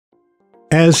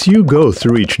As you go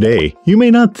through each day, you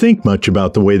may not think much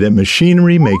about the way that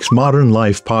machinery makes modern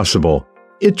life possible.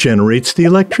 It generates the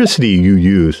electricity you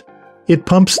use. It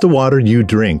pumps the water you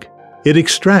drink. It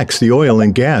extracts the oil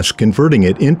and gas, converting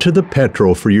it into the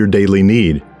petrol for your daily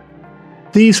need.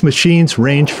 These machines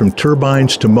range from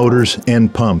turbines to motors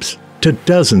and pumps, to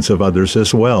dozens of others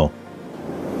as well.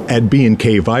 At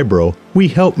B&K Vibro, we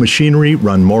help machinery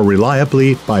run more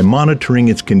reliably by monitoring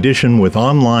its condition with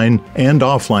online and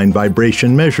offline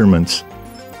vibration measurements.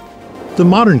 The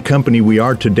modern company we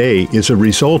are today is a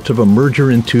result of a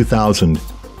merger in 2000,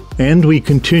 and we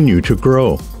continue to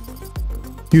grow.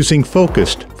 Using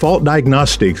focused fault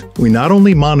diagnostics, we not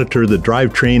only monitor the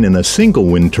drivetrain in a single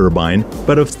wind turbine,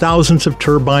 but of thousands of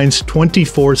turbines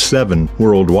 24/7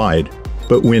 worldwide.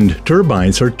 But wind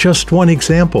turbines are just one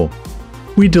example.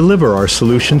 We deliver our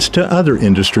solutions to other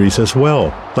industries as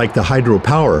well, like the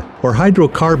hydropower or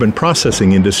hydrocarbon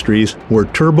processing industries, where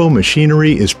turbo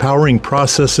machinery is powering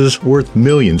processes worth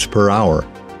millions per hour.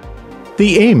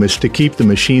 The aim is to keep the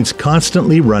machines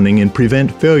constantly running and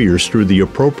prevent failures through the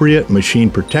appropriate machine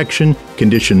protection,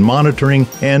 condition monitoring,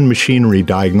 and machinery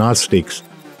diagnostics.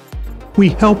 We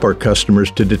help our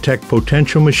customers to detect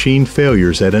potential machine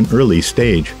failures at an early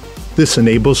stage. This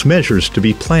enables measures to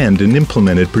be planned and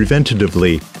implemented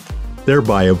preventatively,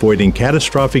 thereby avoiding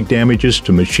catastrophic damages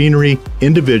to machinery,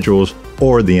 individuals,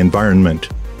 or the environment.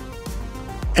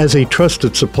 As a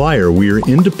trusted supplier, we are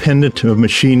independent of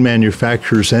machine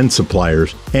manufacturers and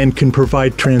suppliers and can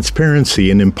provide transparency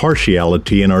and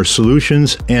impartiality in our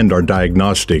solutions and our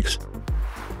diagnostics.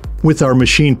 With our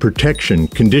machine protection,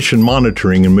 condition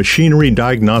monitoring, and machinery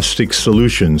diagnostic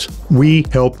solutions, we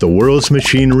help the world's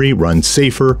machinery run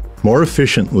safer, more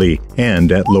efficiently,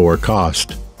 and at lower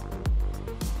cost.